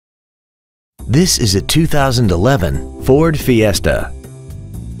This is a 2011 Ford Fiesta.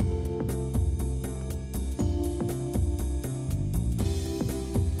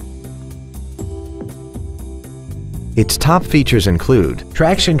 Its top features include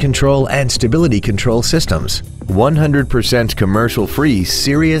traction control and stability control systems, 100% commercial-free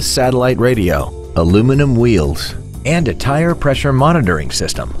Sirius satellite radio, aluminum wheels, and a tire pressure monitoring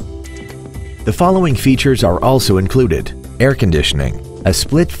system. The following features are also included: air conditioning, a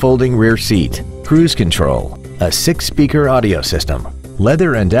split folding rear seat, cruise control, a 6-speaker audio system,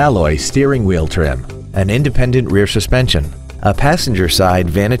 leather and alloy steering wheel trim, an independent rear suspension, a passenger side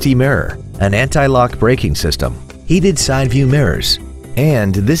vanity mirror, an anti-lock braking system, heated side view mirrors,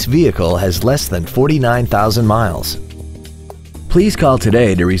 and this vehicle has less than 49,000 miles. Please call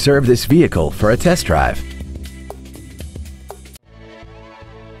today to reserve this vehicle for a test drive.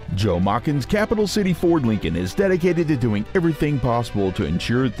 Joe Machens Capital City Ford Lincoln is dedicated to doing everything possible to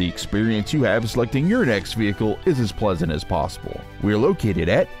ensure that the experience you have selecting your next vehicle is as pleasant as possible. We are located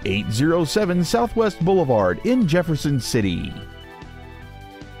at 807 Southwest Boulevard in Jefferson City.